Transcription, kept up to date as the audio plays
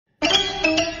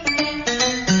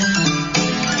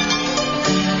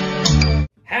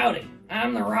Howdy,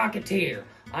 I'm the Rocketeer.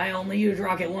 I only use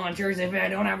rocket launchers. If I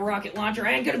don't have a rocket launcher,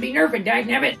 I ain't gonna be nerfing,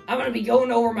 dagnabbit. I'm gonna be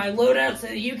going over my loadouts so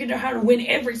that you can know how to win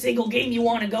every single game you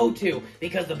want to go to.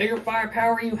 Because the bigger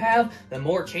firepower you have, the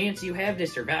more chance you have to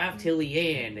survive till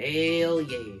the end. Hell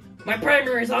yeah. My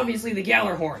primary is obviously the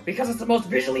Gallarhorn, because it's the most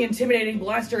visually intimidating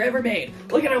blaster ever made.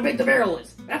 Look at how big the barrel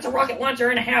is. That's a rocket launcher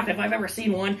and a half if I've ever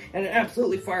seen one, and it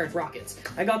absolutely fires rockets.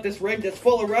 I got this rig that's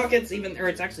full of rockets, or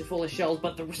it's actually full of shells,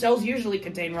 but the shells usually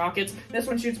contain rockets. This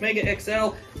one shoots Mega XL,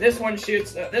 this one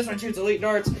shoots Elite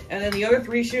Darts, and then the other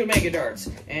three shoot Mega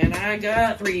Darts. And I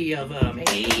got 3 of them.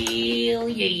 Hell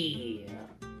yeah.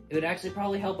 It would actually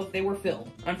probably help if they were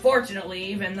filled. Unfortunately,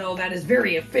 even though that is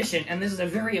very efficient, and this is a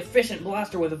very efficient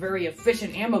blaster with a very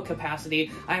efficient ammo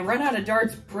capacity, I run out of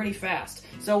darts pretty fast.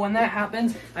 So when that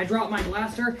happens, I drop my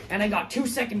blaster, and I got 2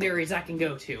 secondaries I can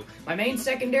go to. My main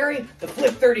secondary, the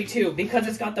Flip 32, because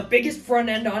it's got the biggest front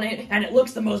end on it, and it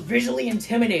looks the most visually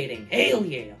intimidating. Hell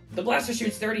yeah! The blaster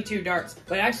shoots 32 darts,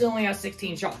 but it actually only has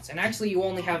 16 shots, and actually you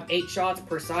only have 8 shots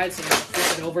per side, so you have to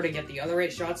flip it over to get the other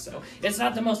 8 shots, so it's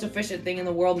not the most efficient thing in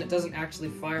the world, and it doesn't actually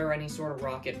fire any sort of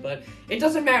rocket, but it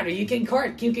doesn't matter. You can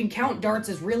count darts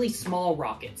as really small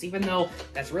rockets, even though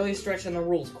that's really stretching the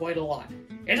rules quite a lot.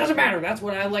 It doesn't matter, that's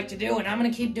what I like to do, and I'm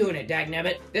gonna keep doing it,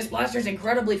 dagnabbit. This blaster's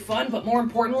incredibly fun, but more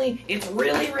importantly, it's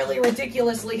really, really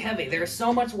ridiculously heavy. There's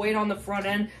so much weight on the front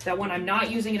end that when I'm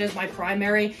not using it as my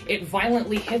primary, it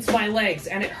violently hits my legs,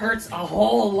 and it hurts a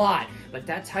whole lot. But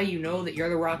that's how you know that you're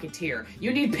the Rocketeer.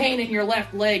 You need pain in your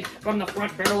left leg from the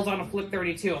front barrels on a Flip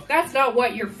 32. If that's not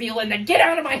what you're feeling, then get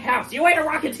out of my house! You ain't a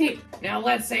Rocketeer! Now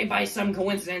let's say by some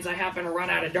coincidence I happen to run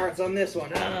out of darts on this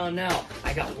one. Oh no,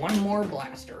 I got one more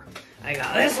blaster. I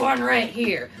got this one right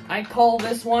here. I call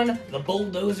this one the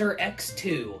Bulldozer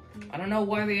X2. I don't know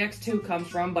where the X2 comes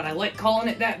from, but I like calling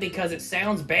it that because it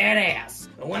sounds badass.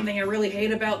 The one thing I really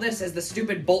hate about this is the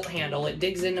stupid bolt handle. It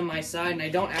digs into my side, and I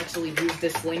don't actually use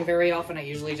this sling very often. I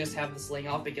usually just have the sling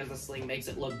off because the sling makes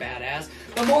it look badass.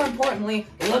 But more importantly,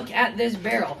 look at this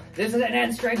barrel. This is an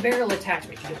end strike barrel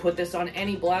attachment. You can put this on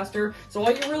any blaster. So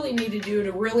all you really need to do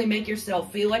to really make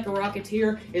yourself feel like a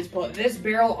Rocketeer is put this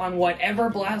barrel on whatever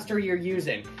blaster you're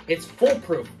using. It's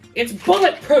foolproof. It's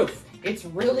bulletproof. It's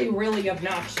really, really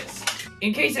obnoxious.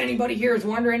 In case anybody here is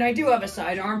wondering, I do have a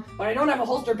sidearm, but I don't have a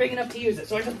holster big enough to use it,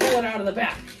 so I just pull it out of the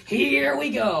back. Here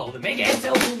we go, the Mega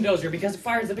XL Bulldozer, because it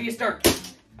fires the biggest dart.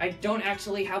 I don't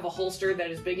actually have a holster that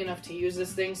is big enough to use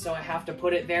this thing, so I have to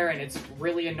put it there, and it's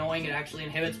really annoying. It actually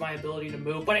inhibits my ability to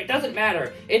move, but it doesn't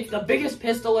matter. It's the biggest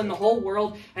pistol in the whole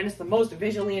world, and it's the most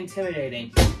visually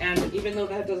intimidating. And even though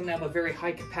that doesn't have a very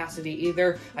high capacity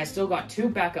either, I still got 2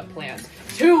 backup plans.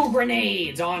 2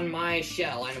 grenades on my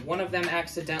shell, and one of them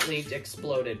accidentally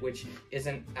exploded, which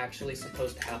isn't actually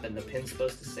supposed to happen. The pin's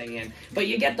supposed to stay in. But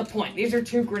you get the point. These are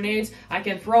 2 grenades. I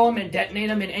can throw them and detonate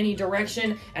them in any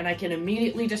direction, and I can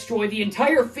immediately destroy the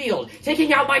entire field,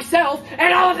 taking out myself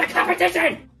and all of the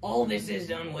competition! All this is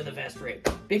done with a vest rig,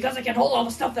 because I can hold all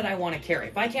the stuff that I want to carry.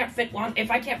 If I can't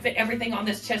fit everything on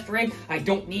this chest rig, I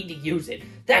don't need to use it.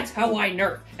 That's how I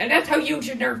nerf, and that's how you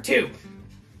should nerf too.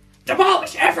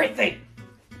 Demolish everything!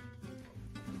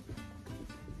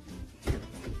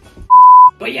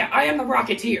 But yeah, I am the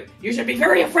Rocketeer. You should be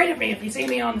very afraid of me if you see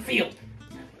me on the field.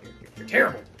 You're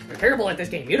terrible. You're terrible at this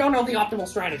game. You don't know the optimal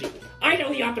strategy. I know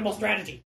the optimal strategy.